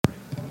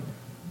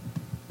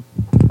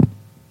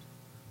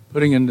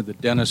Putting into the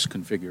dentist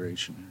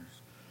configuration.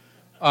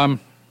 What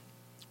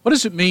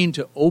does it mean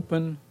to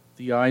open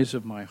the eyes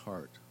of my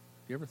heart?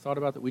 Have you ever thought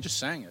about that? We just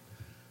sang it.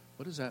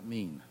 What does that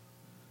mean?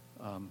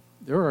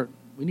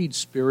 We need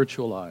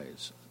spiritual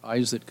eyes,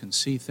 eyes that can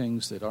see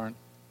things that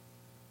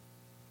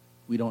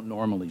we don't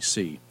normally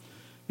see.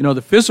 You know,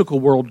 the physical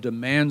world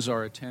demands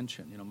our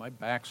attention. You know, my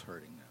back's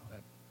hurting now.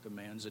 That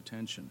demands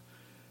attention.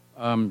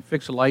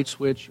 Fix a light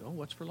switch. Oh,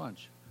 what's for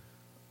lunch?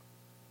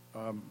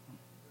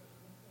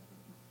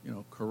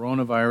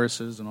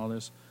 Coronaviruses and all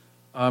this.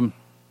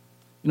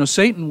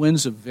 Satan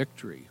wins a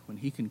victory when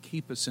he can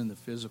keep us in the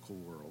physical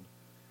world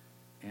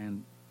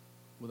and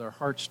with our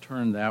hearts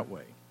turned that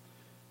way.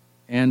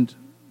 And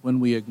when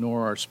we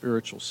ignore our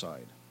spiritual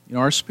side. You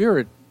know, our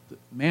spirit,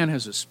 man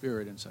has a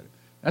spirit inside.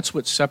 That's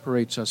what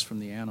separates us from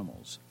the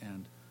animals.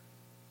 And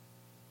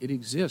it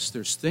exists.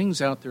 There's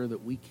things out there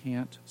that we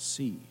can't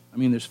see. I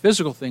mean, there's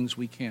physical things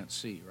we can't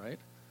see, right?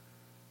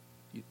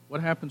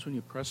 What happens when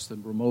you press the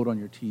remote on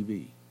your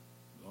TV?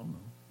 Oh, no.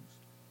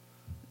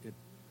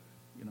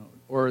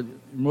 Or the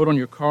remote on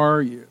your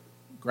car,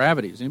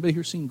 gravity. Has anybody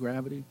here seen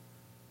gravity?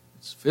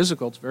 It's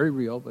physical, it's very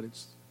real, but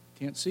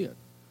can't see it.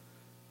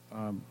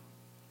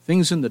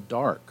 Things in the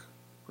dark,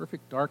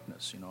 perfect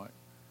darkness,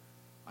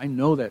 I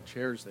know that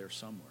chair's there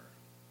somewhere,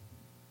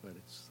 but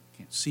I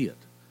can't see it.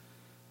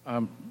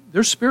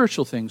 There's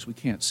spiritual things we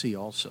can't see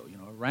also.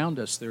 Around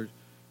us, there's,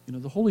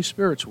 the Holy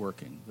Spirit's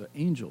working, the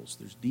angels,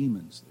 there's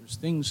demons, there's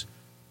things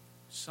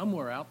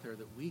somewhere out there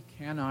that we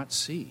cannot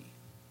see.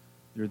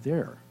 They're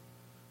there.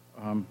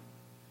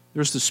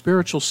 There's the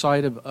spiritual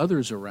side of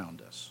others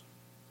around us.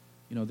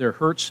 Their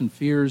hurts and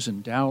fears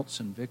and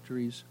doubts and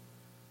victories.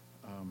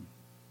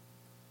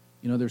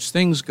 There's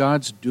things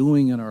God's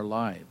doing in our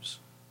lives.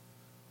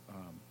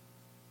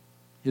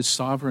 His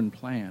sovereign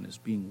plan is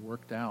being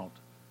worked out.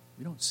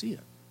 We don't see it.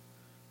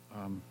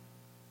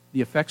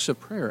 The effects of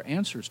prayer,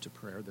 answers to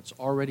prayer that's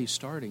already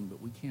starting,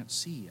 but we can't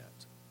see yet.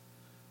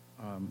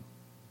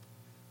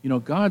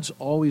 God's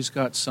always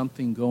got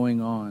something going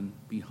on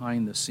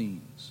behind the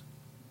scenes.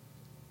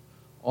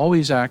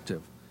 Always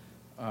active.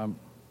 A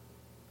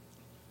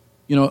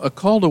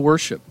call to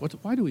worship.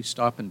 Why do we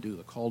stop and do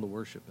the call to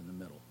worship in the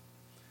middle?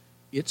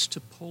 It's to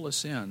pull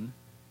us in.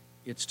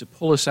 It's to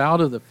pull us out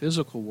of the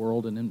physical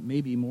world and then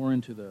maybe more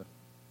into the,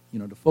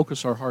 to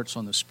focus our hearts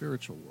on the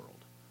spiritual world.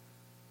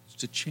 It's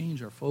to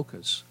change our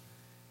focus.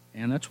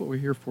 And that's what we're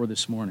here for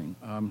this morning.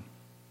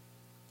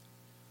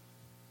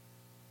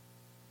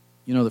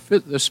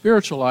 The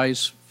spiritual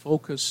eyes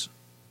focus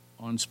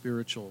on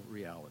spiritual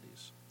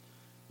realities.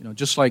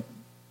 Just like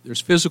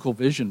there's physical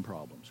vision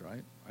problems,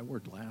 right? I wear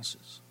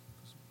glasses.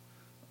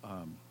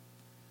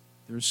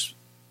 There's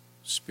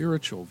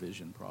spiritual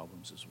vision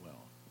problems as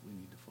well we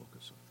need to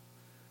focus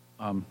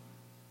on.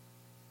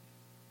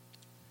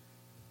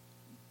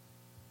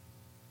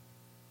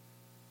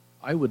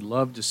 I would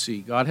love to see,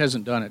 God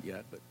hasn't done it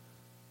yet, but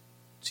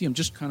see him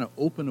just kind of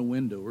open a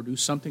window or do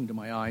something to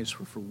my eyes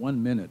where for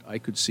 1 minute I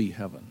could see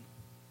heaven.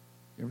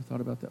 You ever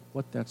thought about that?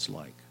 What that's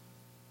like?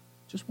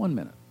 Just 1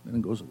 minute, then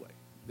it goes away.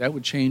 That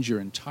would change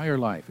your entire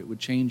life. It would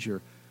change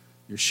your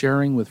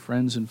sharing with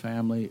friends and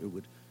family. It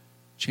would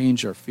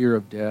change our fear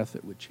of death.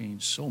 It would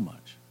change so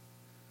much.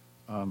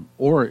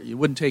 Or it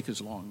wouldn't take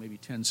as long, maybe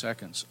 10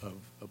 seconds of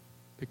a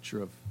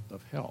picture of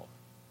hell.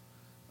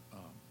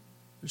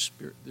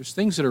 There's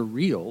things that are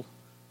real,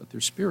 but they're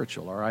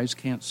spiritual. Our eyes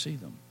can't see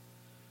them.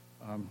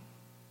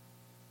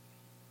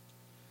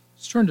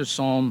 Let's turn to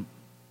Psalm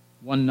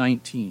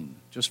 119,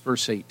 just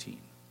verse 18.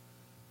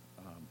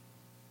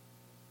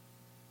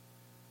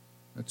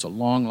 It's a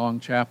long, long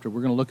chapter.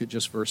 We're going to look at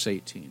just verse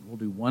 18. We'll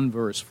do one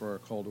verse for our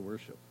call to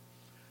worship.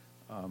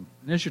 And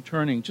as you're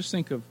turning, just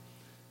think of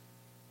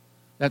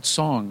that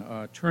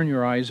song, Turn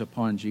Your Eyes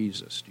Upon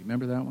Jesus. Do you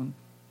remember that one?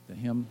 The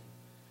hymn?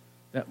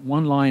 That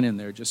one line in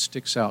there just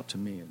sticks out to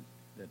me.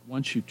 That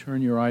once you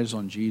turn your eyes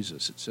on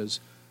Jesus, it says,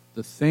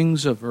 the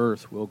things of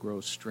earth will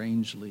grow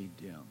strangely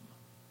dim.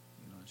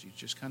 As you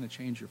just kind of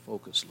change your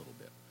focus a little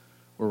bit,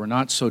 where we're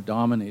not so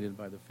dominated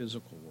by the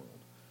physical world.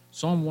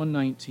 Psalm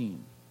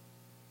 119.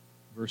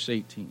 Verse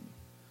 18,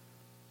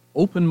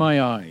 open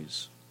my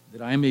eyes that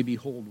I may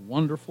behold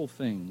wonderful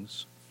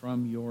things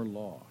from your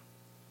law.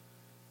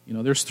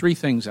 There's 3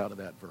 things out of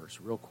that verse,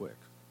 real quick.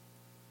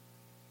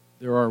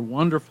 There are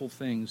wonderful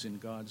things in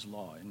God's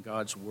law, in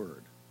God's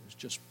word. There's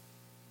just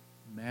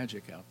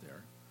magic out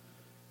there.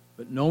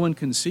 But no one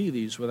can see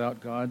these without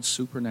God's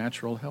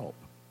supernatural help.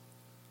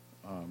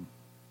 And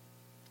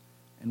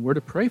we're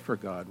to pray for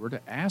God. We're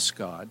to ask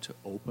God to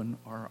open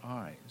our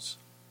eyes.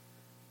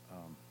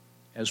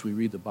 As we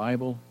read the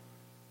Bible,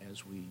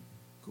 as we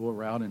go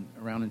around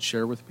and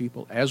share with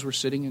people, as we're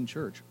sitting in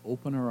church,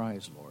 open our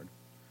eyes, Lord.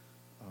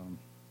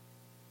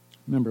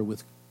 Remember,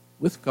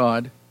 with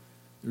God,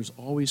 there's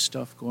always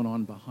stuff going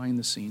on behind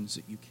the scenes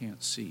that you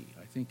can't see.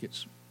 I think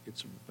it's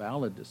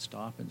valid to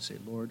stop and say,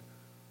 Lord,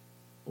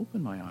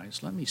 open my eyes.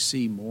 Let me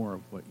see more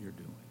of what you're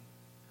doing.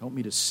 Help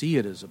me to see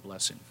it as a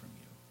blessing from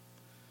you.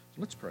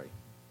 So let's pray.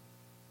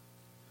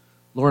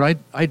 Lord,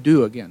 I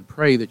do, again,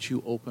 pray that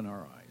you open our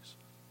eyes.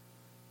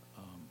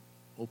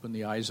 open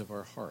the eyes of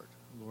our heart,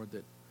 Lord,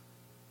 that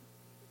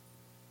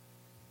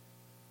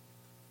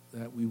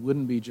we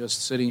wouldn't be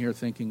just sitting here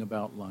thinking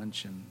about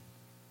lunch and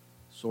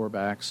sore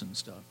backs and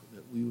stuff,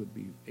 that we would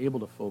be able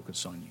to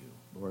focus on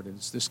you, Lord.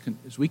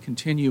 As we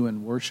continue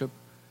in worship,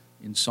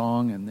 in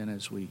song, and then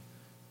as we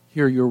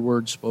hear your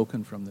word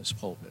spoken from this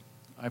pulpit,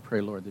 I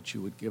pray, Lord, that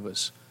you would give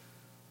us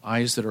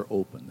eyes that are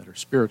open, that are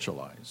spiritual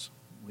eyes.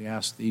 We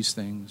ask these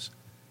things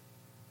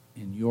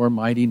in your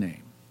mighty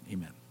name.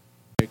 Amen.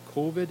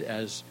 COVID,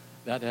 as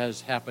that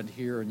has happened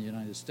here in the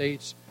United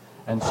States.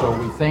 And so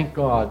we thank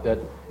God that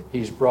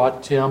he's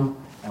brought Tim,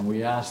 and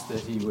we ask that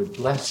he would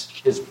bless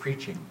his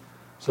preaching.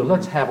 So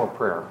let's have a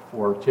prayer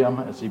for Tim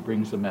as he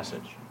brings the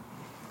message.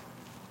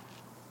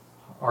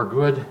 Our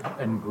good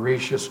and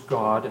gracious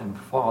God and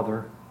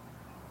Father,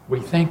 we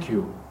thank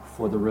you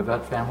for the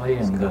Rivette family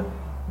and the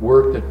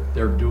work that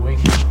they're doing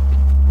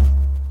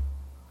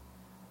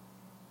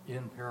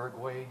in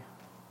Paraguay,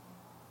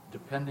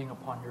 depending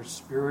upon your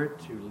Spirit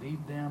to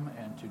lead them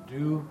and to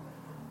do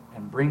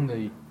and bring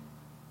the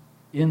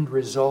end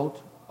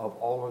result of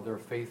all of their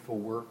faithful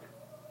work.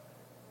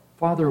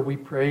 Father, we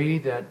pray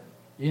that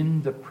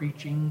in the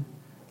preaching,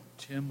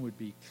 Tim would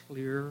be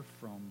clear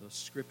from the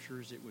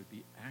Scriptures, it would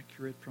be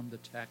accurate from the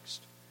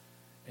text,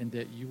 and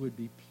that you would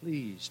be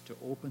pleased to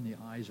open the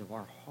eyes of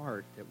our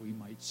heart that we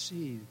might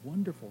see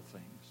wonderful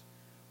things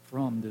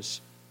from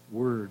this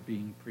word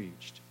being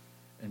preached.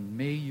 And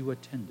may you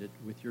attend it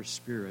with your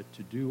Spirit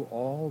to do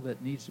all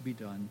that needs to be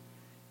done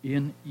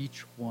in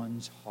each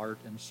one's heart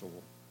and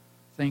soul.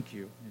 Thank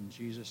you. In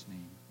Jesus'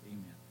 name,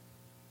 amen.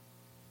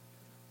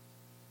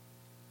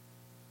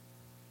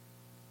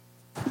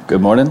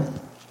 Good morning.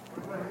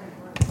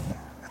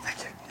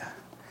 Thank you. Yeah.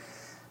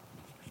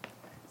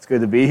 It's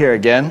good to be here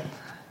again.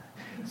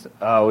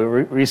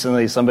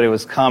 Recently, somebody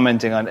was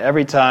commenting on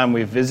every time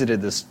we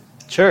visited this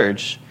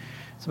church,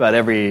 it's about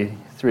every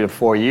 3 to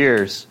 4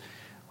 years,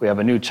 we have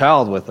a new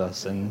child with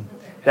us, and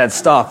that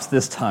stops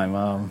this time.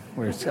 I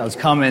was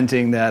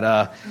commenting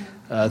that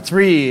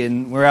 3,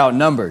 and we're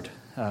outnumbered.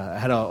 I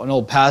had an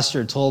old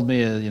pastor told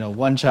me,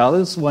 one child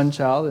is one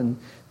child, and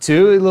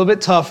 2, a little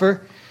bit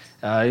tougher,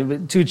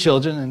 2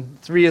 children,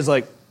 and 3 is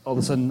like, all of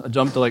a sudden, a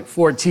jump to like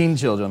 14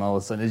 children all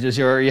of a sudden. It's just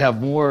you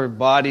have more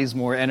bodies,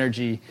 more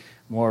energy,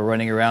 more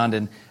running around.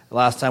 And the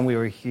last time we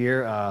were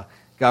here,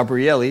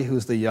 Gabrielle,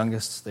 who's the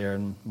youngest there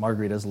in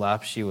Margarita's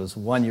lap, she was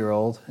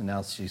 1-year-old, and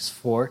now she's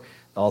 4.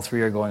 All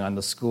 3 are going on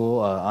to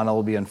school. Anna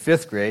will be in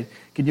 5th grade.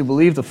 Can you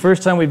believe the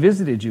first time we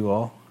visited you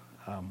all?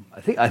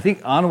 I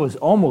think Anna was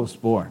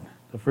almost born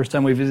the first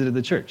time we visited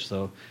the church,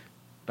 so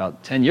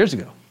about 10 years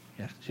ago.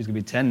 Yeah, she's going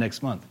to be 10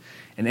 next month.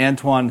 And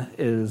Antoine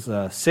is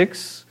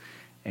 6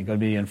 and going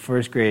to be in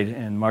 1st grade.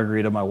 And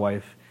Margarita, my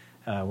wife,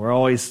 we're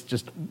always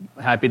just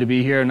happy to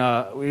be here,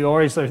 and we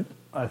always are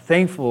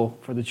thankful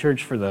for the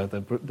church for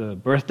the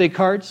birthday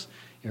cards.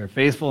 You're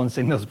faithful and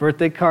send those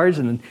birthday cards,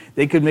 and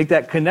they could make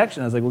that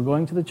connection. I was like, we're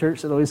going to the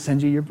church that always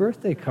sends you your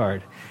birthday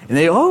card. And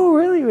they, oh,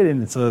 really?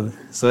 And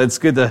so it's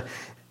good to,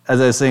 as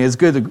I was saying,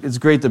 it's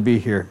great to be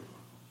here.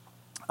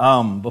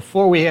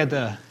 Before we had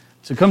to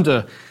come to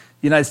the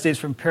United States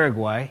from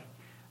Paraguay,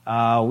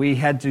 we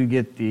had to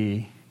get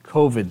the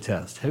COVID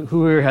test.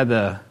 Who here had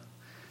the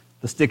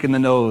stick in the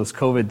nose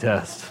COVID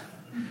test?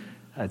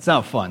 It's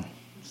not fun.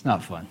 It's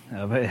not fun.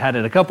 I've had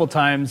it a couple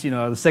times. The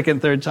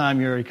 2nd, 3rd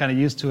time, you're kind of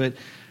used to it.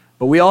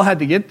 But we all had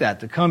to get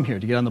that to come here,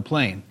 to get on the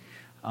plane.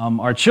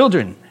 Our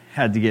children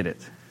had to get it.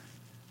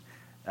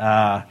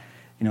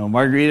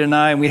 Margarita and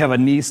I, and we have a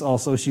niece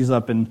also. She's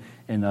up in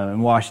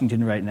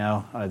Washington right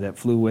now that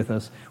flew with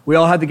us. We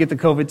all had to get the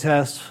COVID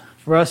test.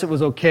 For us, it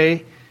was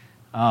okay.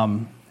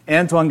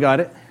 Antoine got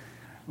it,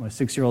 my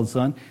 6-year-old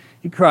son.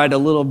 He cried a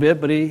little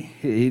bit, but he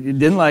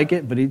didn't like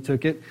it, but he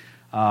took it.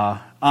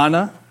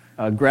 Anna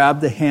grabbed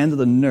the hand of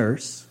the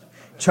nurse,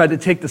 tried to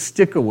take the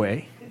stick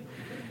away.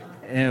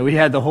 And we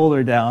had to hold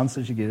her down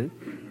so she could get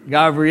it.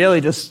 Gabrielle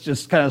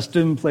just kind of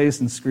stood in place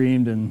and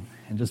screamed and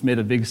just made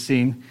a big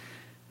scene.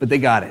 But they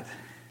got it.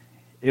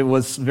 It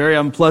was very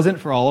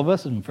unpleasant for all of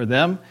us and for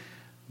them.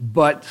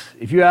 But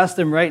if you ask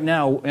them right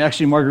now,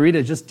 actually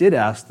Margarita just did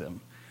ask them,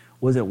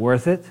 was it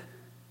worth it?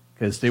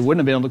 Because they wouldn't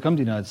have been able to come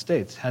to the United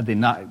States had they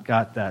not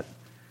got that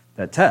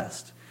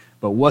test.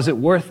 But was it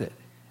worth it?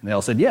 And they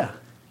all said, yeah.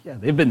 Yeah,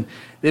 they've been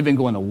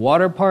going to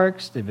water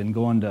parks. They've been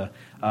going to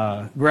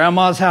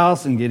grandma's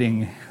house and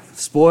getting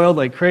spoiled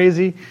like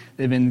crazy.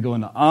 They've been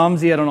going to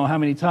OMSI, I don't know how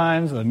many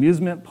times, an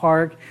amusement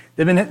park.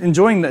 They've been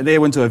enjoying that. They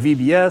went to a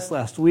VBS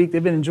last week.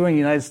 They've been enjoying the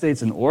United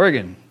States and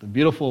Oregon, the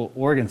beautiful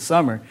Oregon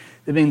summer.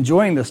 They've been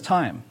enjoying this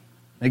time.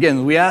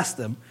 Again, we asked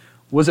them,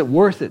 was it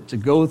worth it to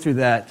go through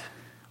that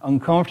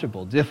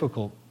uncomfortable,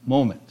 difficult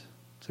moment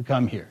to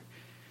come here?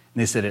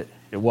 And they said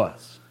it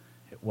was.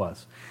 It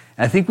was.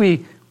 And I think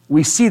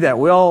we see that.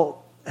 We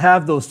all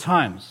have those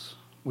times.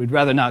 We'd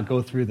rather not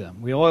go through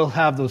them. We all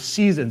have those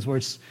seasons where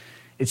it's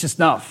just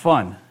not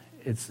fun.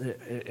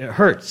 It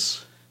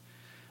hurts.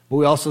 But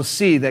we also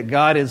see that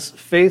God is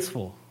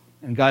faithful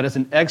and God is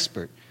an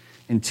expert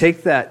and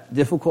take that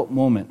difficult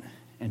moment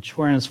and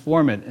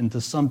transform it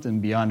into something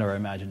beyond our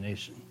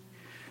imagination.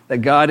 that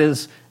God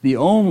is the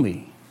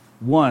only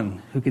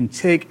one who can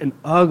take an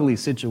ugly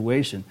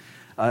situation,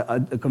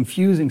 a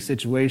confusing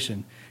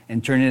situation,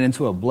 and turn it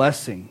into a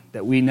blessing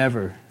that we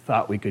never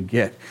thought we could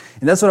get.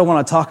 And that's what I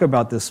want to talk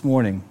about this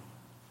morning.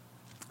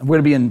 We're going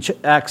to be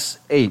in Acts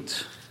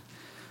 8,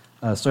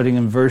 starting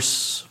in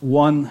verse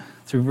 1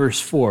 through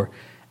verse 4.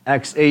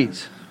 Acts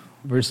 8,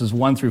 verses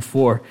 1 through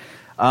 4.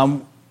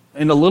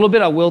 In a little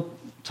bit, I will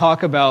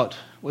talk about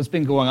what's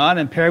been going on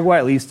in Paraguay,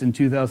 at least in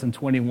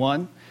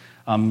 2021.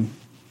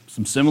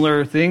 Some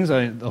similar things.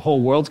 The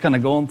whole world's kind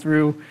of going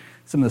through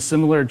some of the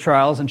similar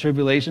trials and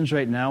tribulations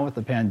right now with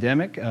the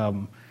pandemic.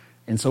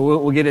 And so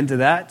we'll get into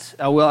that.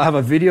 We'll have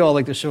a video I'd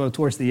like to show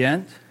towards the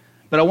end.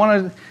 But I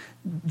want to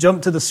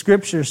jump to the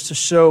scriptures to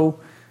show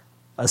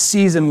a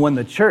season when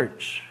the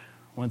church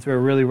went through a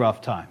really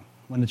rough time.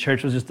 When the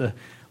church was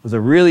was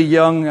a really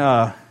young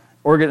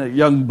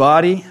young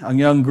body, a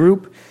young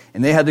group,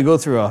 and they had to go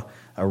through a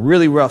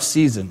really rough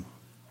season.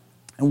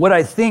 And what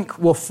I think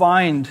we'll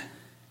find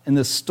in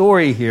this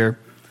story here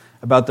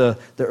about the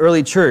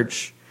early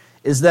church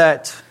is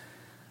that,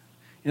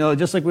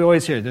 just like we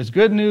always hear, there's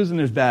good news and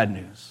there's bad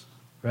news,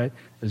 right?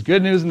 There's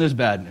good news and there's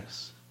bad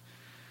news.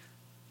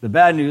 The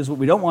bad news, what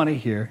we don't want to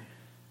hear,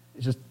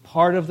 is just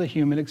part of the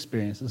human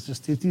experience. It's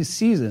just these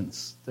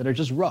seasons that are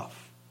just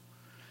rough.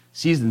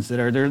 Seasons that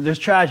there's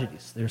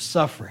tragedies, there's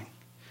suffering,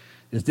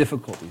 there's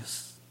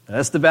difficulties.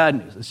 That's the bad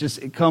news.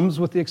 It comes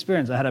with the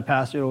experience. I had a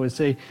pastor always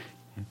say,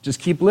 just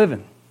keep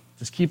living.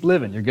 Just keep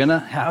living. You're going to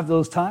have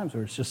those times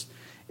where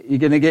you're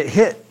going to get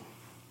hit.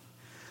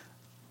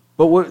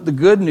 But the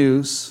good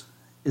news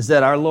is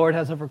that our Lord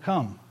has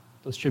overcome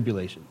those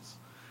tribulations.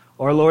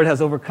 Our Lord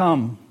has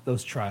overcome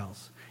those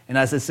trials. And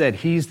as I said,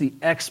 He's the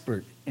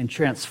expert in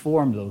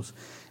transform those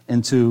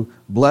into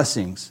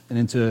blessings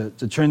and to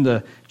turn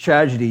the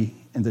tragedy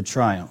into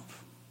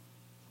triumph.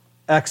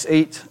 Acts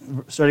 8,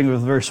 starting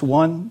with verse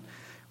 1,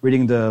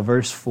 reading to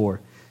verse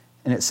 4.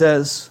 And it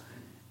says,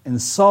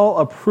 "And Saul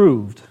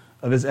approved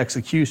of his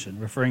execution,"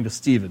 referring to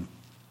Stephen.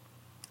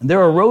 "And there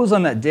arose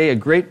on that day a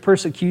great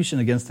persecution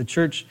against the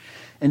church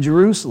in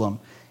Jerusalem,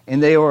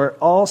 and they were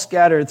all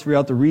scattered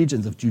throughout the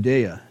regions of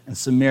Judea and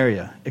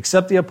Samaria,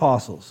 except the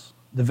apostles.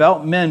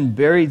 Devout men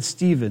buried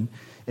Stephen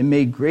and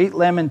made great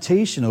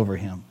lamentation over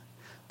him.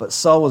 But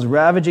Saul was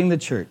ravaging the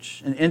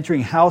church, and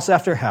entering house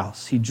after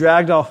house, he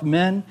dragged off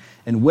men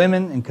and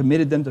women and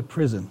committed them to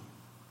prison.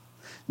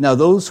 Now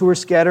those who were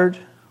scattered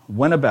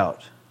went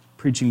about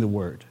preaching the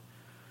word."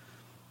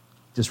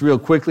 Just real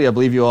quickly, I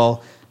believe you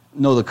all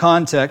know the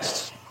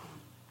context.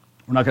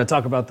 We're not going to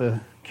talk about the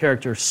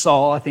character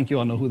Saul. I think you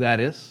all know who that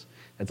is.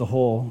 That's a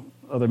whole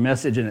other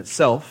message in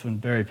itself,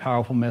 and very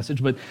powerful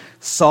message. But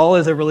Saul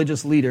is a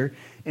religious leader,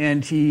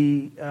 and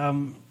he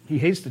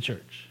hates the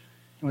church.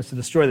 He wants to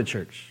destroy the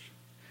church.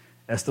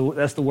 That's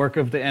the work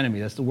of the enemy.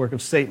 That's the work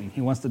of Satan.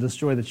 He wants to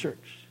destroy the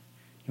church.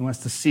 He wants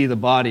to see the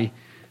body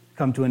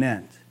come to an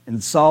end.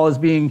 And Saul is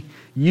being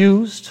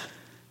used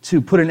to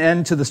put an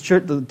end to the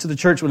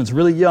church when it's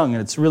really young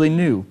and it's really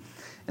new.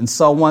 And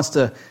Saul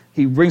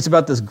he brings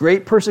about this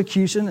great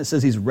persecution. It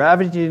says he's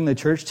ravaging the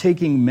church,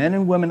 taking men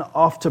and women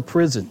off to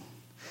prison.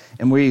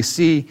 And we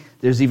see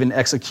there's even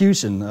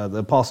execution. The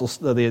apostles,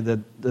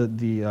 the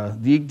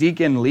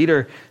deacon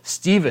leader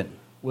Stephen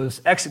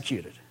was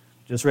executed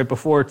just right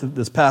before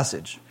this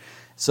passage.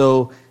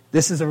 So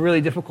this is a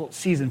really difficult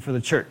season for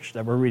the church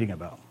that we're reading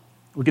about.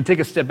 We could take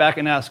a step back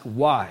and ask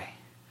why.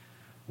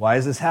 Why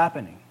is this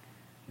happening?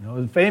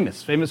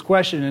 Famous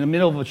question in the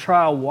middle of a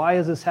trial. Why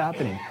is this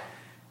happening?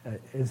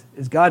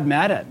 Is God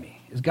mad at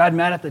me? Is God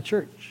mad at the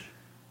church?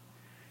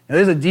 Now,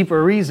 there's a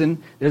deeper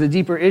reason. There's a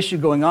deeper issue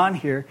going on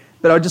here.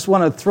 But I just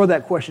want to throw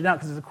that question out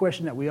because it's a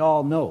question that we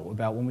all know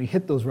about when we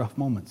hit those rough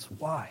moments.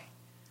 Why?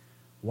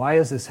 Why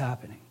is this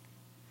happening?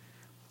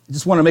 I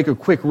just want to make a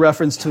quick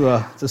reference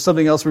to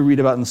something else we read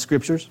about in the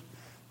Scriptures.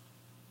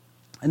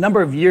 A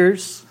number of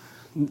years,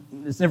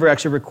 it's never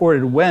actually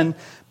recorded when,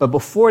 but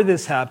before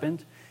this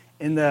happened,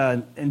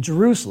 in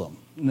Jerusalem,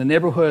 in the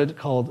neighborhood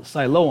called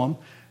Siloam,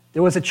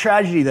 there was a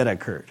tragedy that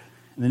occurred.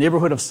 In the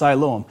neighborhood of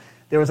Siloam,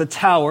 there was a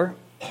tower,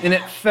 and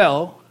it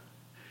fell,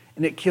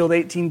 and it killed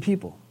 18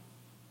 people.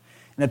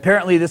 And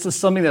apparently this was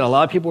something that a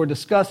lot of people were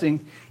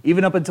discussing.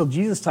 Even up until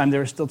Jesus' time, they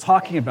were still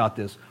talking about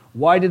this.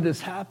 Why did this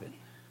happen?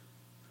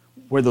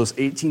 Were those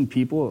 18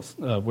 people,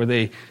 were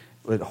they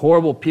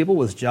horrible people?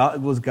 Was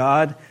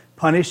God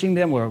punishing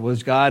them? Or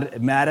was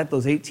God mad at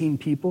those 18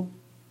 people?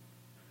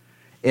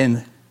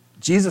 And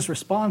Jesus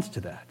responds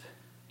to that.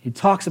 He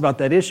talks about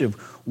that issue of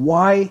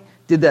why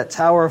did that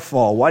tower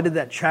fall? Why did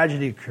that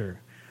tragedy occur?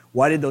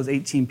 Why did those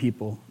 18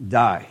 people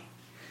die?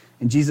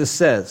 And Jesus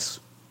says,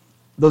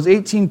 those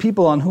 18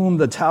 people on whom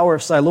the tower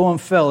of Siloam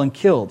fell and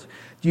killed,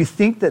 do you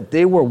think that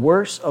they were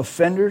worse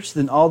offenders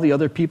than all the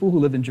other people who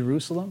live in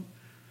Jerusalem?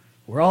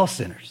 We're all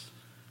sinners.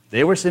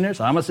 They were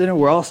sinners. I'm a sinner.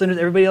 We're all sinners.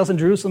 Everybody else in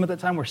Jerusalem at that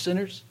time were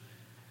sinners.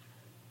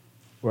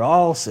 We're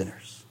all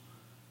sinners.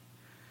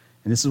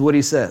 And this is what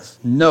he says.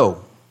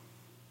 No,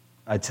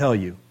 I tell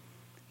you,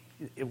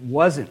 it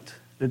wasn't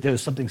that there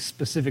was something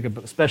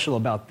special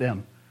about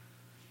them.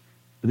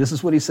 But this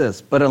is what he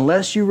says. But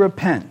unless you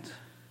repent,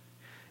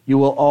 you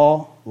will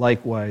all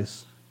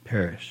likewise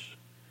perish.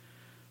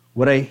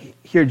 What I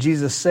hear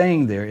Jesus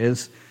saying there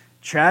is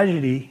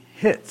tragedy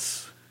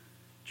hits.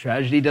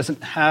 Tragedy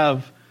doesn't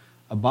have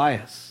a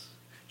bias.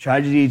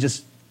 Tragedy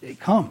it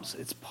comes.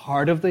 It's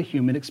part of the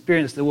human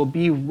experience. There will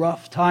be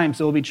rough times.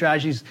 There will be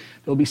tragedies.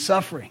 There will be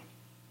suffering.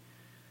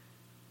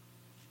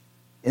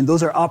 And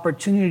those are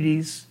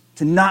opportunities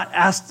to not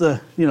ask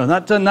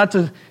not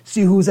to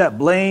see who's at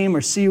blame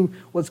or see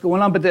what's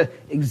going on, but to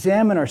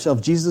examine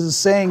ourselves. Jesus is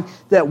saying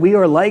that we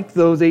are like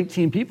those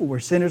 18 people. We're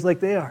sinners like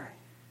they are.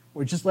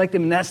 We're just like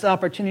them. And that's the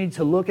opportunity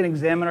to look and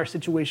examine our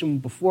situation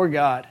before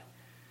God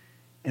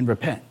and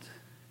repent.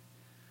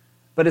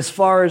 But as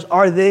far as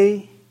are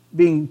they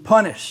being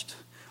punished?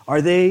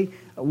 Are they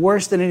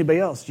worse than anybody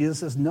else? Jesus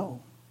says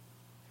no.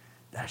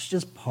 That's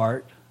just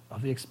part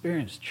of the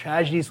experience.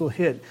 Tragedies will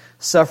hit.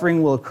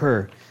 Suffering will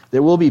occur.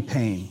 There will be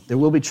pain. There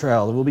will be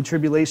trial. There will be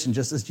tribulation,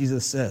 just as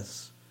Jesus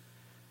says.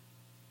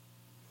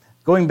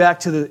 Going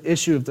back to the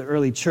issue of the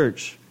early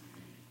church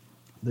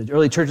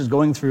is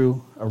going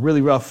through a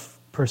really rough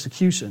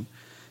persecution.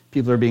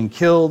 People are being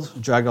killed,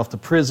 dragged off to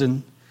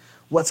prison.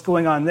 What's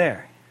going on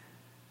there?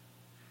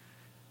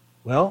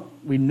 Well,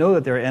 we know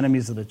that there are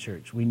enemies of the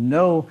church. We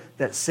know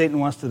that Satan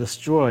wants to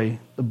destroy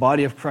the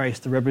body of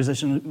Christ, the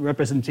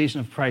representation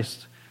of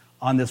Christ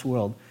on this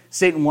world.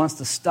 Satan wants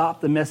to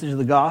stop the message of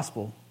the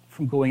gospel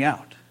from going out.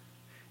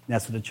 And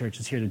that's what the church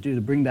is here to do,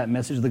 to bring that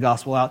message of the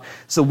gospel out.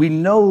 So we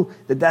know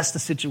that that's the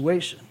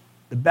situation,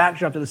 the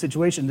backdrop to the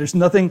situation. There's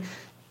nothing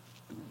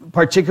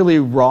particularly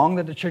wrong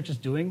that the church is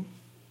doing.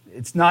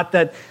 It's not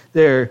that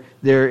they're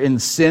in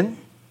sin.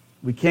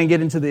 We can't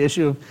get into the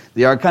issue of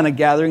they are kind of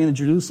gathering in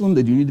Jerusalem.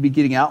 They do need to be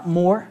getting out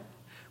more.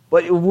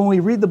 But when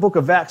we read the book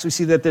of Acts, we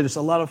see that there's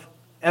a lot of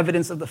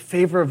evidence of the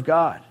favor of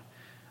God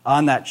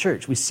on that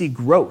church. We see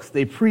growth.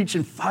 They preach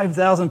and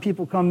 5,000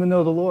 people come to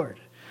know the Lord.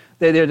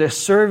 They're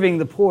serving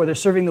the poor. They're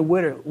serving the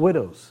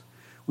widows.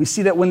 We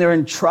see that when they're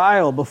in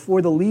trial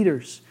before the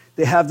leaders,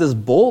 they have this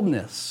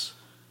boldness,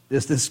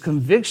 this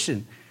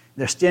conviction.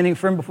 They're standing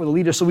firm before the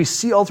leaders. So we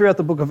see all throughout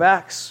the book of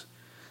Acts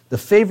the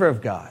favor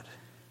of God.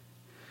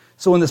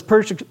 So when this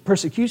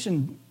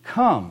persecution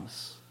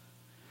comes,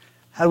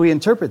 how do we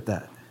interpret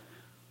that?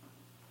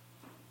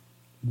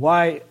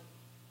 Why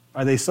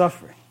are they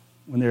suffering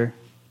when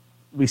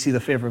we see the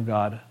favor of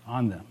God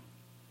on them?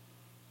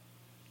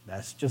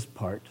 That's just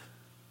part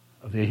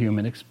of the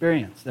human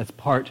experience. That's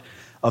part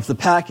of the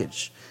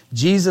package.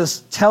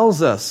 Jesus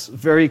tells us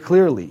very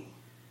clearly,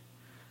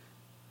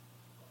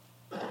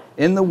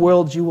 in the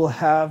world you will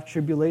have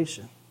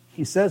tribulation.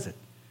 He says it.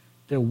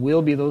 There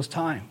will be those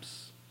times.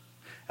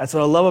 That's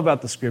what I love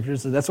about the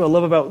scriptures. That's what I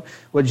love about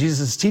what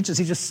Jesus teaches.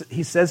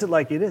 He says it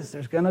like it is.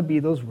 There's going to be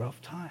those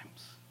rough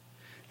times.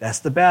 That's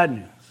the bad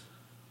news.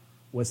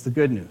 What's the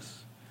good news?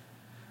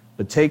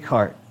 But take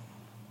heart.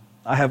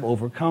 I have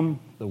overcome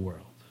the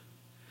world.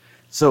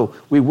 So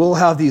we will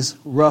have these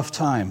rough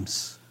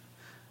times,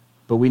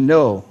 but we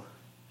know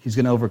he's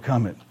going to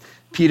overcome it.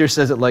 Peter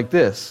says it like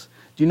this: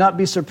 do not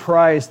be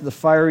surprised at the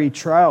fiery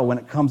trial when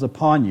it comes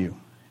upon you,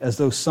 as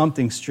though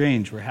something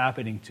strange were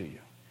happening to you.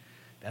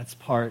 That's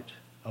part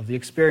of the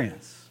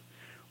experience.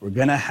 We're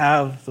going to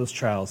have those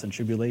trials and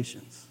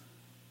tribulations.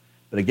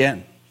 But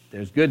again,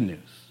 there's good news.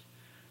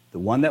 The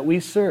one that we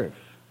serve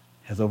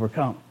has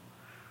overcome.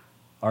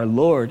 Our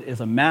Lord is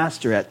a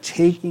master at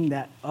taking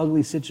that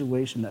ugly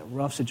situation, that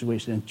rough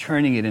situation, and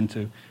turning it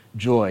into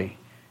joy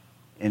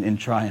and in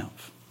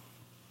triumph.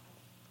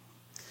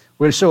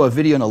 We're going to show a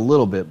video in a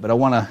little bit, but I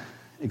want to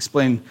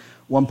explain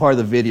one part of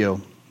the video.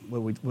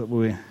 What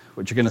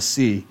you're going to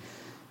see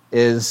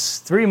is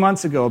 3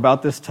 months ago,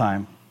 about this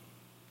time,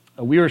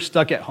 we were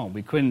stuck at home.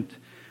 We couldn't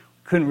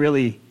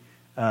really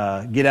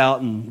get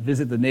out and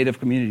visit the native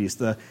communities.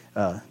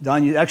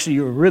 Don,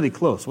 you were really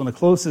close. One of the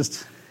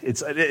closest.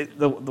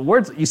 The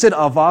words you said,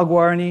 Ava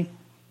Guarani,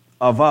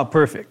 Ava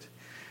perfect.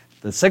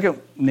 The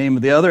second name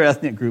of the other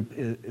ethnic group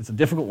is a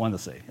difficult one to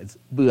say. It's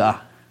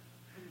Bua.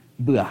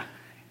 Bua.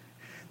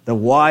 The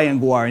Y in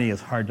Guarani is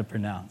hard to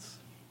pronounce.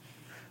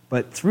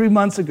 But 3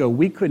 months ago,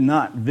 we could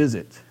not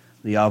visit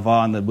the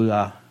Ava and the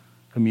Bua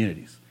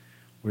communities.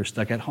 We were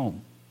stuck at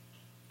home.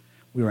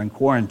 We were in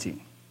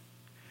quarantine.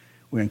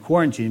 We were in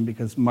quarantine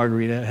because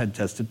Margarita had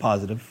tested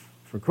positive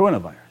for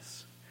coronavirus.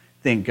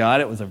 Thank God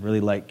it was a really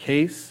light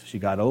case. She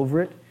got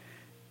over it.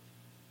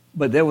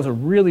 But there was a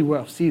really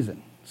rough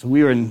season. So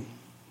we were in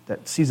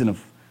that season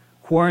of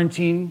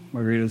quarantine.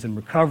 Margarita was in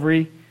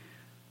recovery.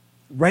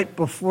 Right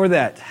before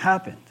that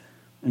happened,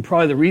 and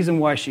probably the reason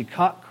why she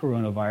caught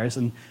coronavirus,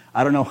 and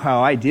I don't know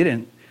how I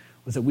didn't,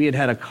 was that we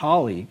had a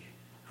colleague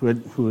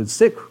who was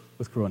sick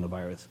with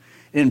coronavirus.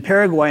 In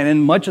Paraguay and in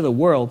much of the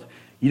world,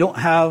 you don't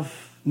have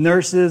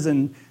nurses,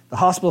 and the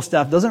hospital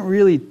staff don't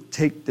really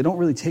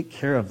take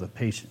care of the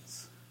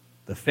patients.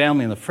 The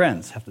family and the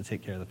friends have to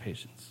take care of the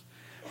patients.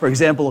 For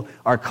example,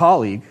 our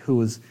colleague who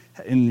was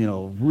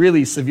in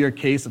really severe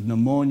case of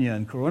pneumonia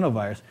and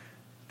coronavirus,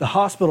 the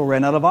hospital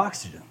ran out of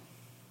oxygen.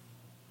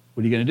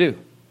 What are you going to do?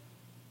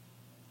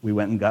 We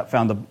went and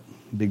found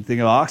big thing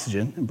of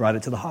oxygen, and brought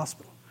it to the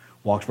hospital.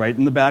 Walked right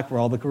in the back where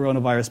all the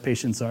coronavirus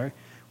patients are.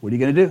 What are you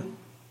going to do?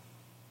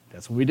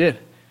 That's what we did.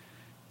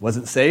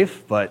 Wasn't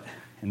safe, but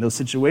in those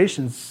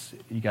situations,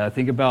 you got to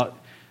think about,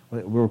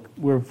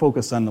 we're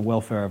focused on the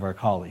welfare of our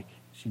colleague.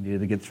 She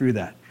needed to get through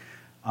that.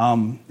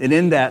 And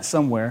in that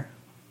somewhere,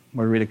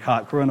 Margarita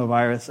caught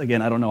coronavirus.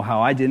 Again, I don't know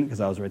how I didn't because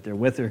I was right there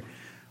with her.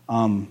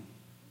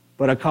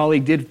 But a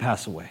colleague did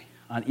pass away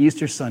on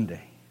Easter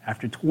Sunday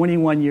after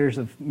 21 years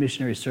of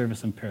missionary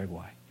service in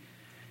Paraguay.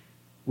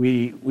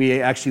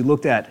 We actually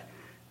looked at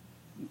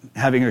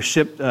having her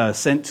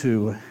sent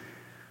to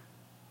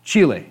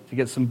Chile to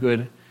get some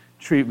good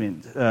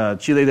treatment.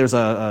 Chile, there's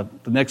the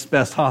next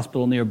best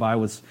hospital nearby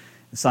was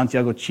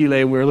Santiago,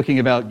 Chile. We were looking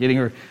about getting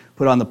her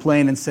put on the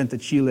plane and sent to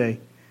Chile.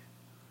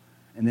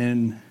 And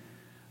then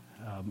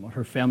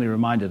her family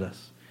reminded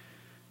us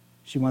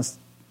she wants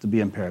to be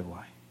in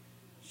Paraguay.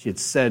 She had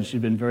said,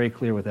 she'd been very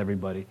clear with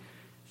everybody,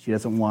 she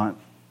doesn't want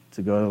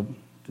to go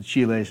to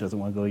Chile, she doesn't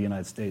want to go to the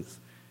United States.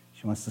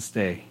 She wants to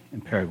stay in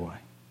Paraguay.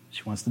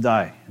 She wants to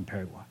die in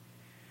Paraguay.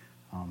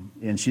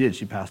 And she did.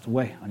 She passed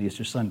away on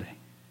Easter Sunday.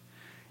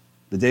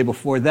 The day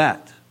before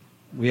that,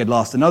 we had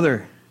lost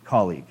another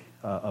colleague,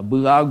 a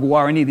Bula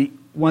Guarani,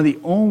 one of the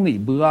only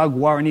Bula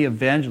Guarani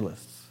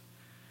evangelists.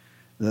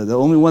 One of the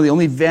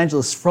only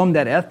evangelists from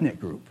that ethnic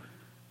group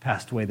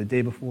passed away the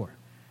day before.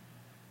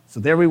 So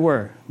there we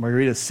were.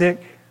 Margarita's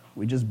sick.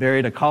 We just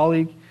buried a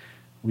colleague.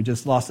 We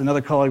just lost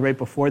another colleague right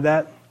before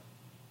that.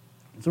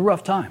 It's a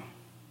rough time.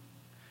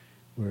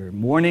 We were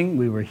mourning.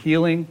 We were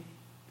healing.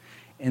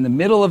 In the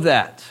middle of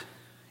that,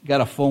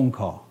 got a phone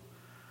call.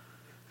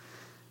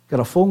 Got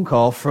a phone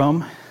call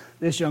from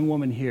this young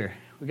woman here.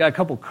 We got a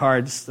couple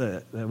cards.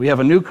 We have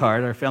a new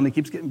card. Our family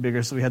keeps getting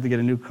bigger, so we had to get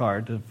a new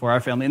card for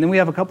our family. And then we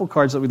have a couple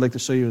cards that we'd like to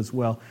show you as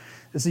well.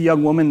 This is a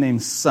young woman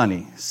named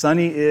Sunny.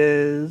 Sunny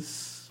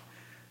is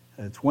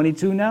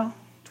 22 now?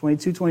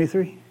 22,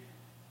 23?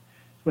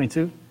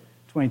 22?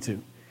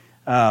 22.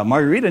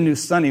 Margarita knew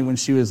Sunny when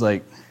she was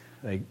like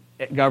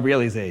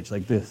Gabriele's age,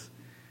 like this.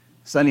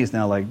 Sunny's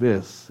now like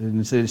this.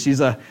 And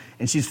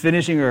she's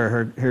finishing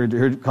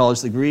her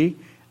college degree.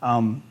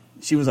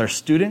 She was our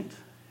student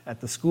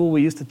at the school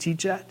we used to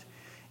teach at.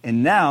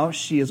 And now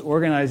she is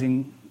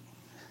organizing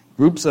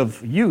groups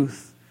of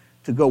youth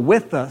to go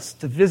with us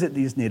to visit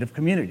these Native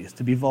communities,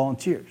 to be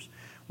volunteers.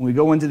 When we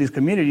go into these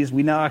communities,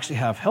 we now actually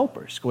have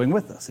helpers going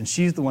with us. And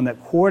she's the one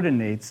that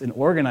coordinates and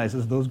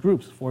organizes those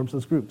groups, forms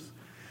those groups.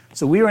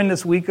 So we were in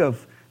this week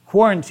of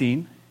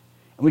quarantine,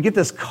 and we get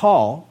this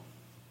call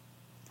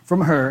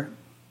from her,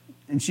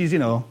 and she's,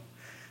 yeah,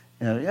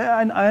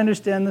 I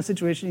understand the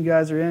situation you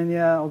guys are in.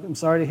 Yeah, I'm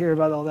sorry to hear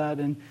about all that.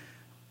 And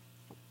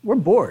we're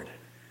bored.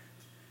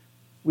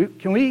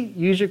 Can we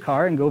use your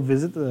car and go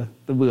visit the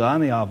Bula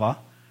and the Ava?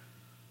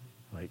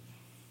 Like,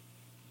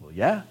 well,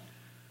 yeah.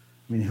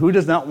 I mean, who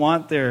does not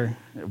want for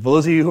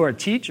those of you who are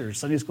teachers,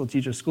 Sunday school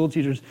teachers, school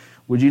teachers,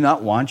 would you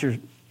not want your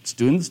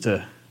students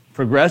to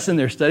progress in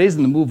their studies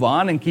and to move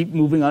on and keep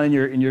moving on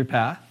in your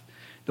path?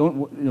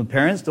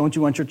 Parents, don't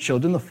you want your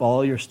children to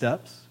follow your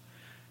steps?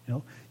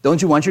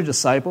 Don't you want your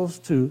disciples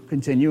to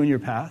continue in your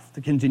path,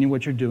 to continue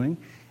what you're doing?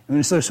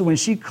 And so when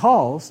she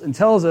calls and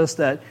tells us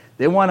that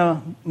they want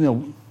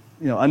to,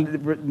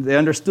 they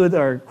understood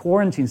our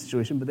quarantine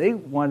situation, but they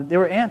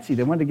were antsy.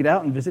 They wanted to get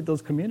out and visit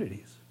those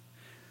communities.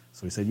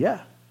 So we said,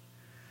 yeah.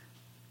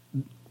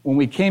 When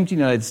we came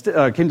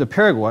to came to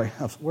Paraguay,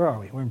 where are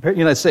we? We're in the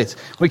United States.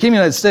 When we came to the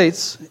United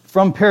States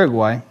from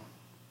Paraguay,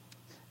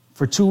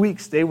 for 2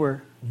 weeks they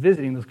were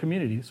visiting those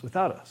communities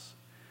without us.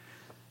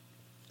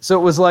 So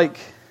it was like,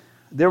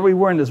 there we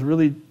were in this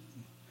really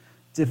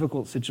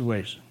difficult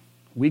situation.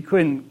 We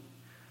couldn't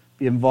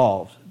be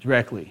involved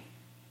directly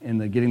in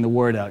getting the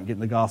word out,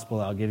 getting the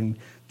gospel out, doing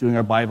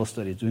our Bible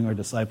studies, doing our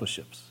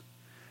discipleships.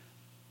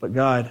 But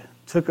God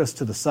took us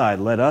to the side,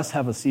 let us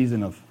have a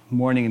season of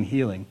mourning and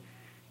healing.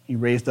 He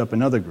raised up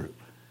another group,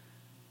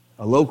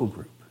 a local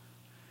group,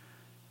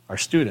 our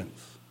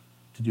students,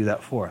 to do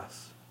that for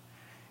us.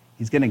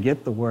 He's going to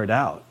get the word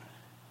out.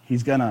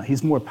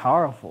 He's more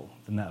powerful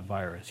than that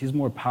virus. He's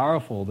more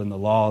powerful than the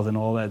laws and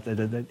all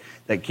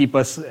that keep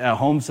us at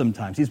home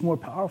sometimes. He's more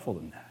powerful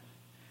than that.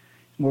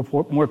 He's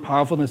more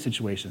powerful than the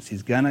situations.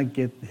 He's going to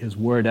get his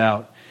word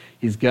out.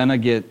 He's going to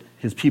get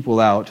his people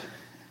out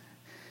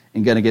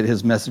and going to get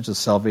his message of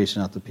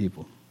salvation out to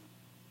people.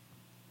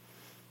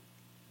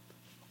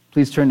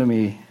 Please turn to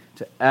me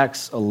to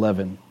Acts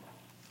 11,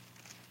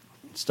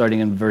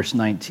 starting in verse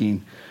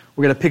 19.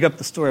 We're going to pick up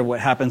the story of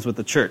what happens with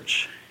the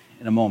church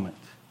in a moment.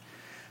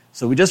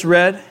 So we just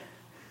read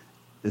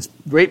this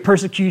great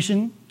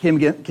persecution came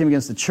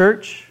against the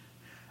church.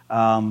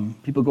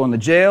 People going to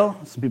jail.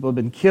 Some people have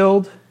been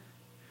killed.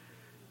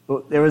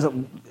 But I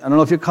don't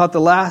know if you caught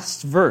the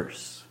last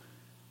verse.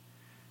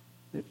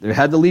 They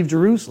had to leave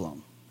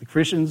Jerusalem. The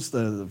Christians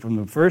from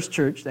the first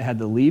church, they had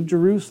to leave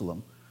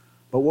Jerusalem.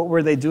 But what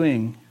were they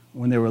doing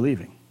when they were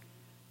leaving?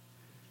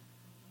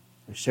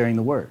 They're sharing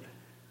the word.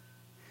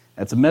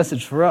 That's a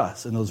message for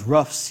us in those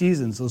rough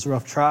seasons, those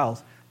rough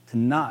trials, to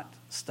not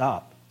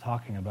stop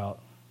talking about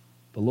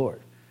the Lord,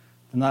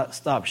 to not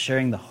stop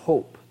sharing the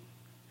hope,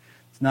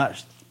 to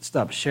not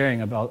stop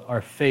sharing about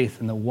our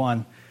faith in the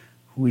one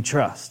who we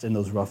trust in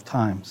those rough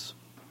times.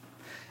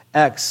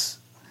 Acts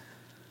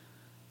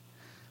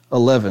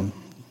 11,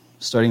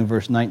 starting in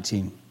verse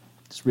 19.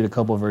 Just read a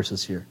couple of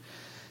verses here.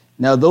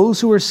 Now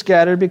those who were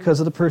scattered because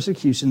of the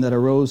persecution that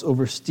arose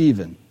over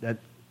Stephen, that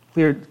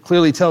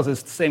clearly tells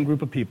us it's the same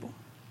group of people,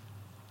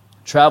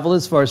 traveled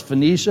as far as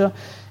Phoenicia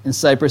and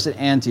Cyprus and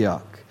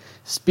Antioch,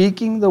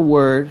 speaking the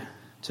word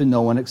to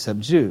no one except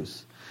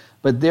Jews.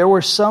 But there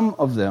were some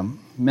of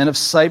them, men of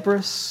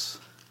Cyprus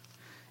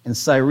and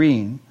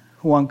Cyrene,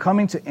 who on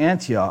coming to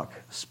Antioch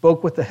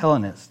spoke with the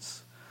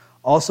Hellenists,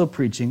 also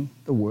preaching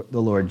the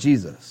Lord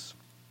Jesus.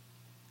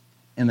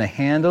 And the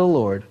hand of the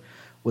Lord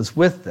was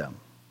with them,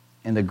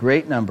 and a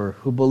great number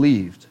who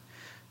believed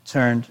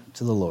turned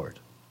to the Lord.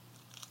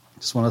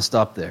 Just want to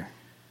stop there.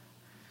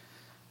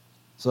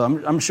 So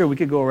I'm sure we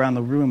could go around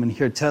the room and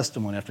hear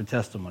testimony after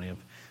testimony of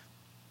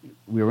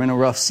we were in a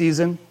rough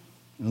season,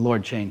 and the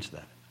Lord changed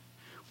that.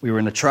 We were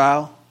in a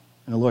trial,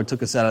 and the Lord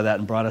took us out of that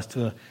and brought us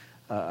to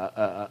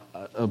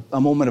a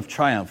moment of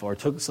triumph, or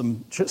took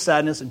some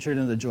sadness and turned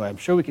it into joy. I'm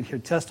sure we could hear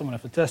testimony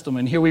after testimony,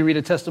 and here we read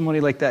a testimony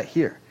like that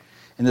here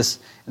in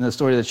the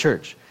story of the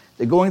church.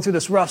 They're going through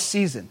this rough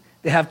season.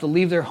 They have to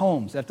leave their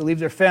homes. They have to leave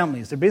their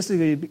families. They're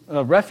basically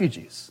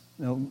refugees,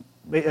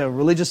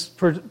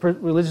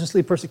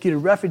 religiously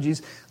persecuted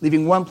refugees,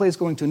 leaving one place,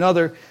 going to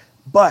another,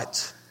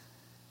 but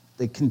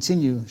they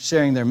continue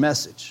sharing their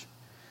message.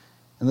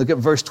 And look at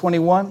verse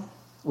 21.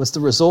 What's the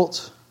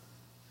result?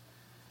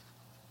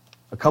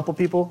 A couple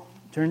people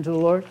turn to the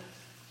Lord.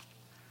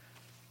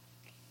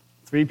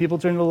 3 people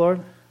turn to the Lord.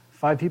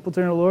 5 people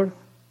turn to the Lord.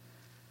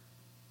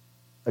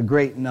 A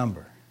great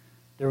number.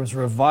 There was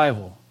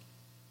revival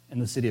in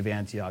the city of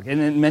Antioch.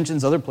 And it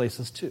mentions other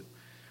places too.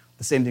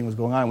 The same thing was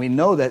going on. We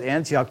know that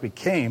Antioch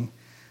became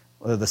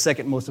the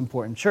second most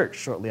important church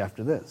shortly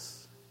after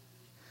this.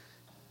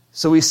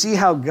 So we see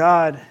how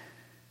God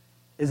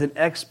is an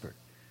expert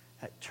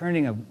at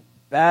turning a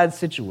bad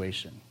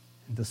situation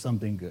into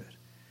something good.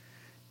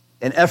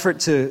 An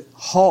effort to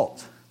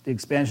halt the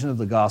expansion of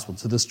the gospel,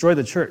 to destroy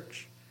the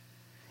church,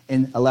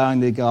 and allowing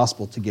the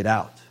gospel to get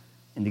out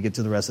and to get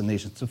to the rest of the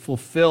nations, to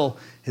fulfill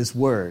his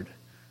word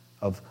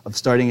of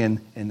starting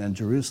in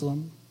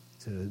Jerusalem,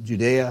 to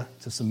Judea,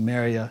 to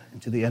Samaria,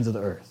 and to the ends of the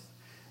earth.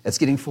 It's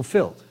getting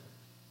fulfilled.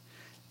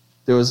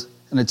 There was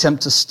an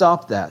attempt to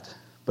stop that,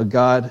 but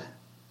God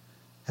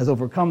has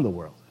overcome the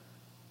world.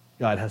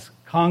 God has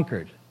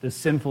conquered this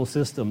sinful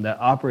system that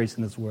operates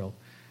in this world,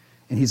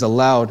 and he's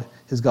allowed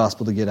his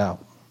gospel to get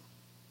out.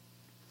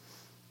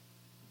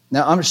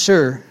 Now, I'm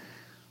sure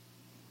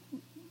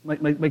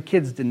my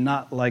kids did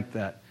not like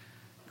that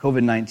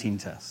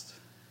COVID-19 test.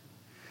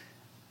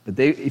 But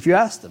if you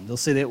ask them, they'll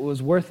say that it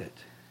was worth it.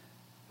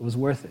 It was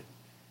worth it.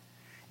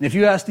 And if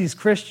you ask these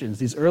Christians,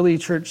 these early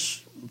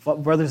church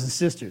brothers and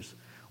sisters,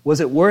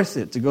 was it worth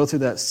it to go through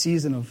that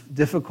season of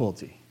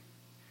difficulty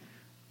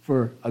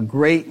for a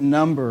great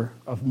number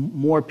of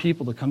more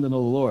people to come to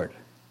know the Lord?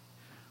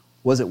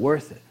 Was it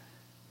worth it?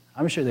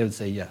 I'm sure they would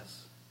say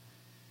yes.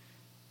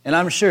 And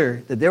I'm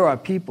sure that there are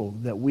people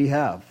that we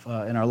have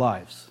in our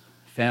lives,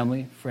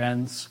 family,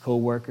 friends,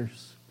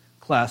 co-workers,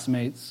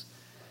 classmates,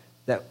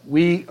 that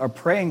we are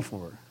praying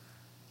for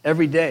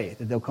every day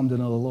that they'll come to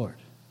know the Lord.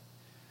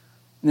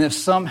 And if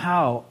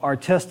somehow our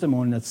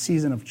testimony in that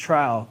season of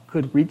trial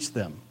could reach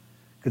them,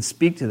 could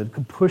speak to them,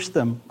 could push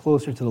them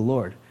closer to the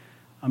Lord,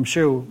 I'm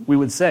sure we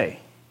would say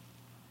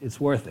it's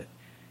worth it.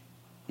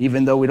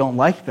 Even though we don't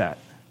like that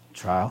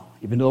trial,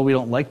 even though we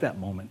don't like that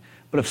moment.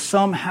 But if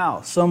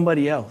somehow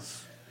somebody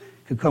else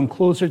could come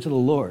closer to the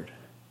Lord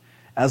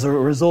as a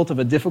result of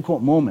a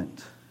difficult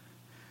moment,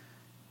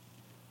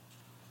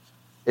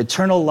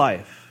 eternal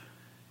life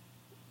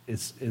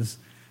is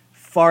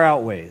far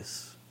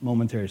outweighs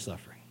momentary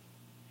suffering.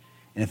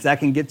 And if that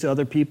can get to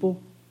other people,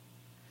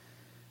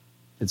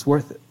 it's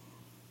worth it.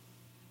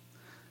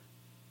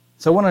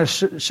 So I want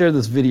to share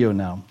this video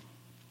now.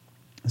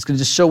 It's going to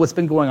just show what's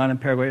been going on in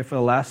Paraguay for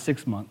the last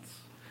 6 months.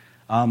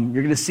 You're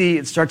going to see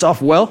it starts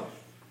off well,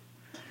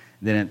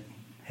 then it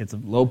hits a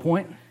low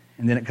point,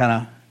 and then it kind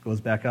of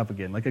goes back up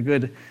again, like a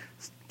good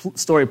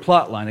story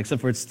plot line,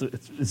 except for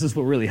this is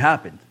what really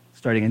happened,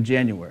 starting in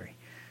January.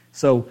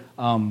 So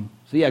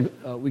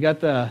we got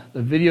the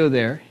video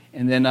there,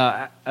 and then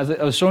as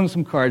I was showing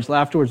some cards,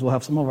 afterwards we'll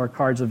have some of our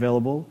cards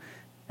available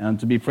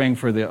to be praying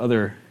for the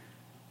other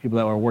people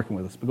that are working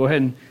with us. But go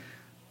ahead and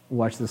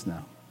watch this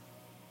now.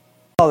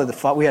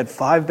 We had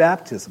 5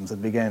 baptisms at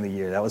the beginning of the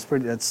year. That's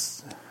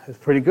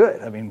pretty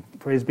good. I mean,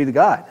 praise be to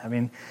God. I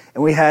mean,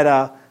 and we had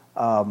a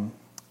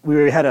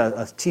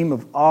team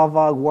of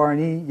Ava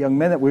Guarani young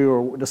men that we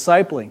were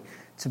discipling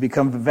to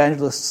become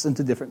evangelists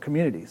into different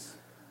communities.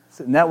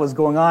 And that was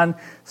going on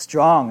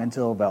strong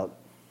until about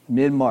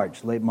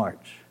mid-March, late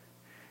March.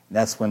 And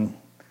that's when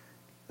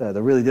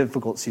the really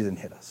difficult season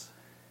hit us.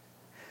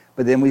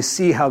 But then we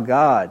see how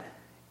God,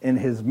 in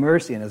his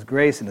mercy and his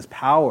grace and his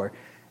power,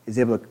 is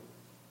able to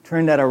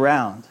turn that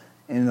around.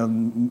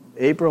 In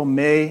April,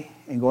 May,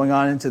 and going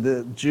on into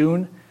the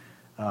June,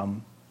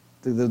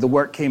 The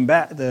work came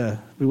back.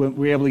 We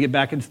were able to get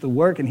back into the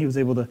work, and he was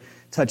able to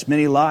touch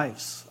many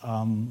lives.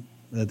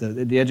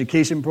 The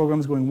education program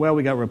is going well.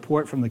 We got a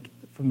report from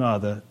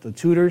the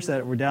tutors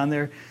that were down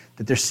there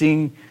that they're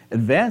seeing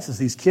advances.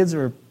 These kids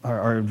are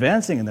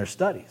advancing in their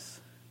studies.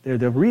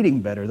 They're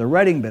reading better. They're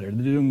writing better.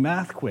 They're doing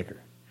math quicker.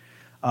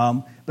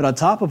 But on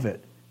top of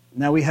it,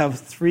 now we have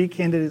 3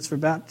 candidates for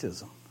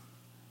baptism.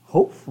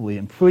 Hopefully,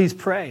 and please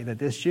pray that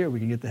this year we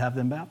can get to have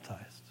them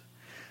baptized.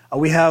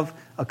 We have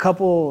a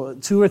couple,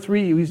 2 or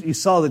 3, you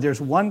saw that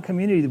there's one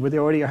community where they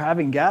already are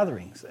having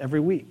gatherings every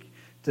week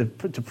to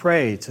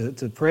pray,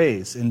 to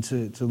praise, and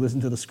to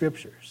listen to the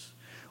scriptures.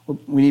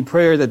 We need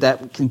prayer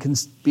that can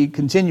be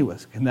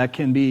continuous, and that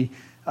can be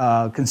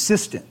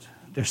consistent.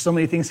 There's so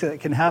many things that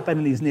can happen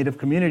in these Native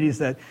communities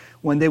that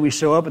one day we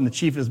show up and the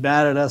chief is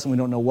mad at us and we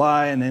don't know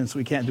why, and then so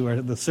we can't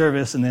do the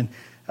service, and then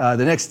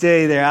the next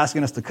day they're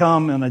asking us to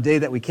come on a day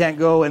that we can't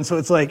go, and so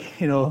it's like,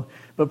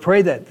 but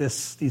pray that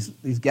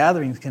these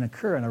gatherings can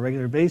occur on a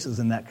regular basis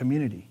in that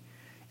community.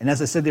 And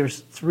as I said,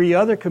 there's 3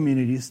 other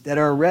communities that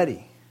are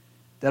ready.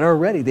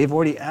 They've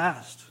already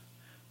asked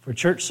for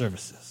church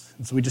services.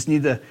 And so we just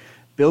need to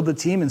build the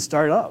team and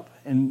start up.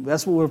 And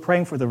that's what we're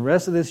praying for the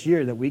rest of this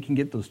year, that we can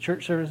get those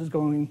church services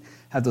going,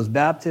 have those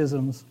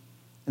baptisms,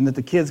 and that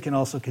the kids can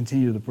also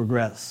continue to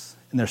progress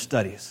in their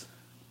studies.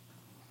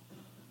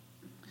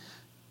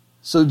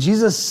 So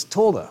Jesus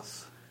told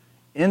us,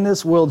 in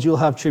this world you'll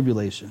have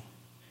tribulation.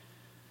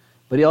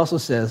 But he also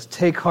says,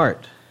 take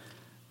heart,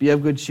 be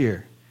of good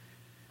cheer,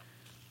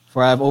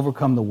 for I have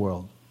overcome the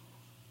world.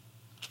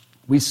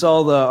 We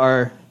saw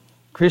our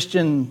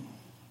Christian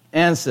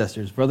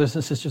ancestors, brothers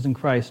and sisters in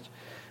Christ,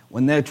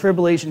 when their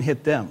tribulation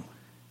hit them,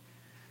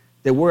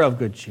 they were of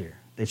good cheer.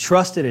 They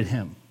trusted in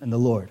him and the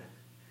Lord.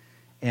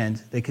 And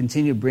they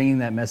continued bringing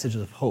that message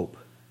of hope.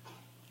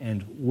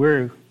 And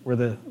we're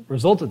the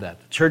result of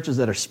that. The churches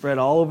that are spread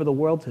all over the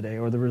world today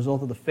are the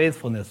result of the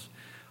faithfulness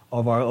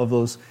of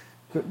those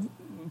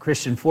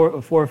Christian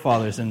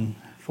forefathers and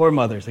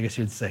foremothers, I guess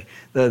you'd say.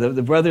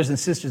 The brothers and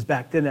sisters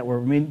back then that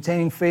were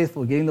maintaining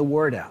faithful, getting the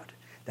word out.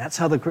 That's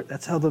how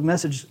the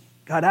message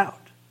got out.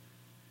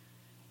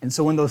 And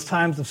so when those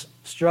times of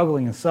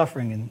struggling and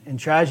suffering and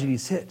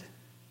tragedies hit,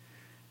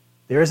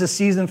 there is a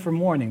season for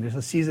mourning. There's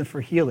a season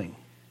for healing.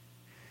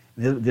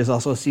 There's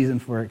also a season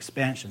for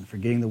expansion, for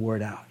getting the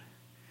word out.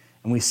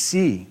 And we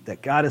see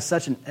that God is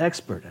such an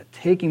expert at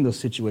taking those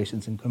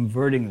situations and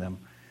converting them,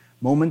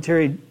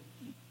 momentary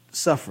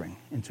suffering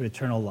into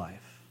eternal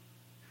life,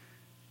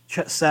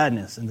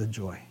 sadness into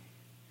joy.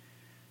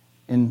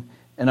 And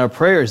our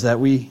prayers that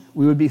we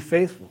would be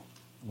faithful.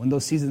 When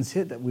those seasons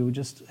hit, that we would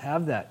just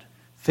have that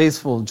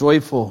faithful,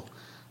 joyful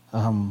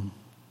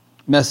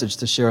message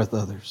to share with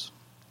others.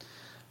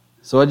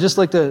 So I'd just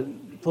like to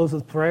close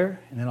with prayer,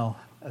 and then I'll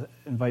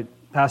invite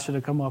Pastor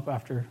to come up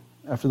after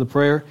the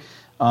prayer.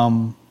 I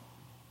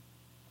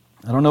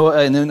don't know,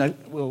 and then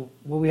will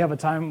we have a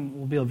time,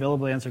 we'll be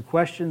available to answer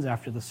questions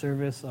after the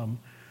service.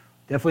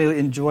 Definitely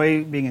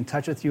enjoy being in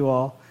touch with you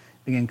all,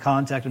 being in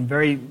contact. I'm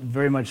very,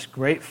 very much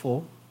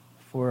grateful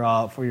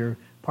for your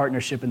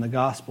partnership in the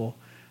gospel.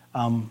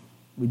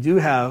 We do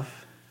have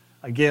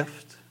a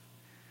gift,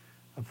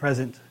 a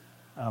present.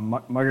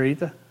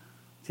 Margarita,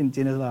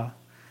 tienes la.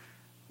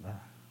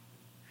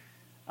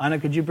 Anna,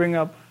 could you bring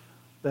up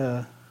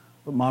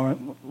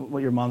what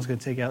your mom's going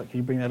to take out? Can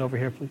you bring that over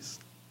here, please?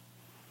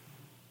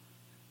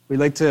 We'd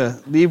like to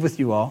leave with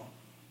you all.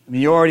 I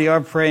mean, you already are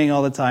praying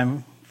all the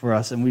time for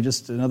us, and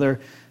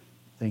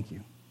thank you.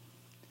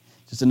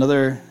 Just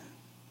another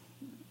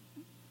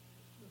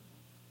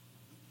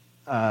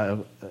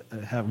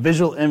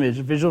visual image,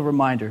 a visual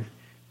reminder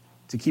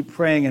to keep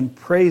praying and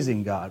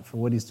praising God for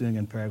what he's doing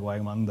in Paraguay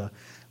among the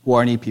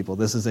Guarani people.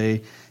 This is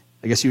I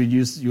guess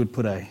you would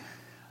put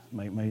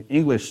my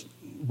English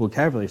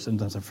vocabulary,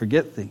 sometimes I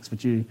forget things,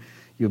 but you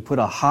would put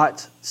a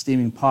hot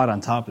steaming pot on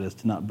top of this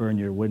to not burn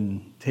your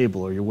wooden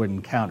table or your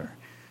wooden counter.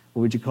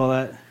 What would you call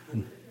that?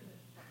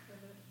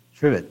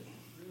 Trivet.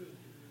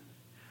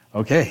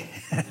 Okay.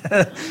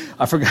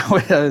 I forgot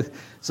what.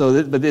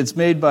 But it's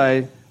made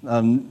by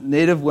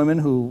Native women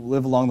who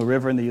live along the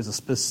river, and they use a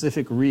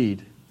specific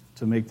reed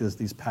to make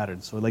these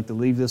patterns. So I'd like to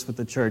leave this with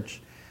the church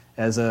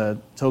as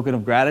a token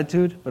of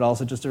gratitude, but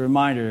also just a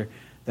reminder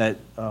that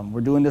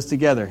we're doing this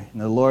together,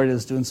 and the Lord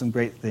is doing some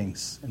great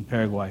things in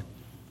Paraguay.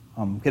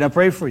 Can I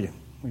pray for you?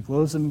 We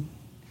close them.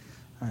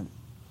 All right.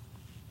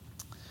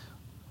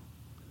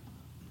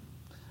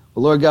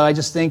 Well, Lord God, I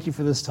just thank you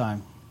for this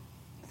time.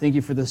 Thank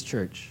you for this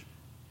church.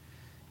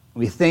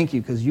 We thank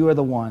you because you are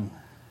the one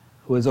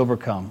who has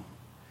overcome.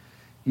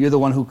 You're the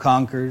one who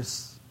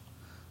conquers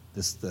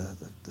the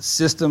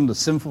system, the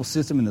sinful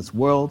system in this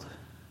world.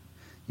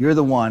 You're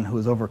the one who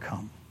has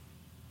overcome.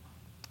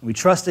 We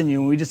trust in you,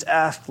 and we just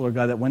ask, Lord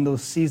God, that when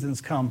those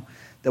seasons come,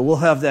 that we'll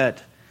have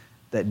that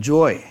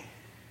joy,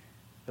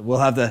 that we'll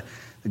have the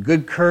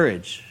good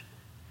courage,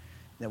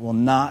 that will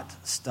not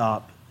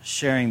stop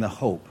sharing the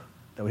hope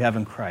that we have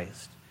in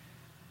Christ.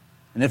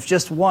 And if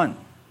just one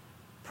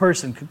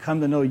person could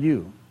come to know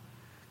you,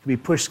 could be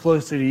pushed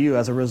closer to you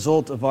as a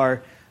result of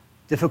our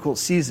difficult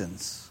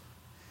seasons,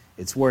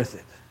 it's worth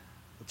it.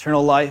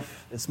 Eternal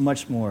life is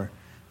much more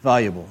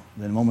valuable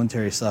than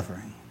momentary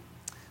suffering.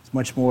 It's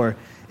much more,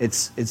 it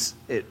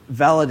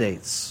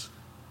validates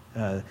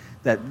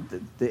that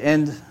the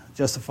end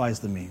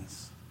justifies the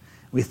means.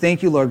 We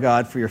thank you, Lord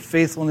God, for your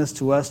faithfulness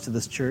to us, to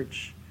this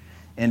church.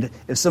 And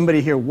if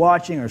somebody here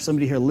watching or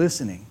somebody here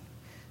listening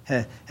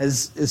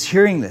is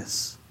hearing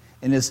this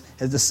and has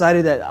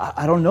decided that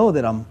I don't know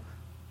that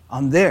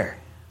I'm there.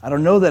 I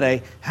don't know that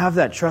I have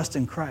that trust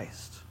in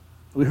Christ.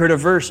 We heard a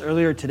verse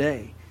earlier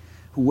today.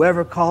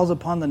 Whoever calls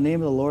upon the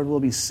name of the Lord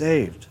will be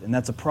saved. And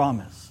that's a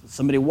promise.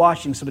 Somebody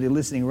watching, somebody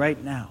listening right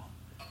now.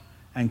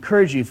 I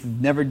encourage you, if you've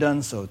never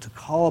done so, to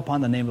call upon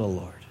the name of the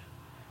Lord.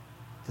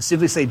 To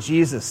simply say,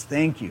 Jesus,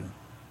 thank you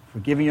for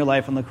giving your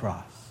life on the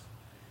cross.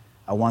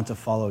 I want to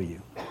follow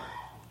you.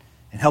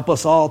 And help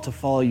us all to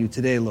follow you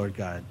today, Lord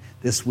God,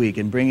 this week,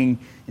 and bringing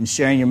and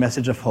sharing your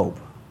message of hope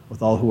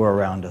with all who are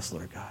around us,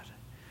 Lord God.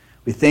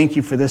 We thank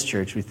you for this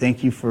church. We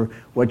thank you for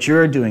what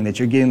you're doing, that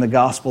you're getting the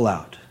gospel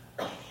out.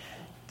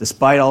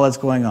 Despite all that's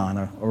going on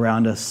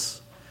around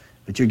us,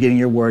 but you're getting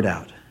your word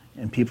out,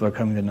 and people are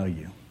coming to know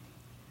you.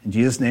 In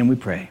Jesus' name we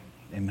pray.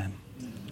 Amen.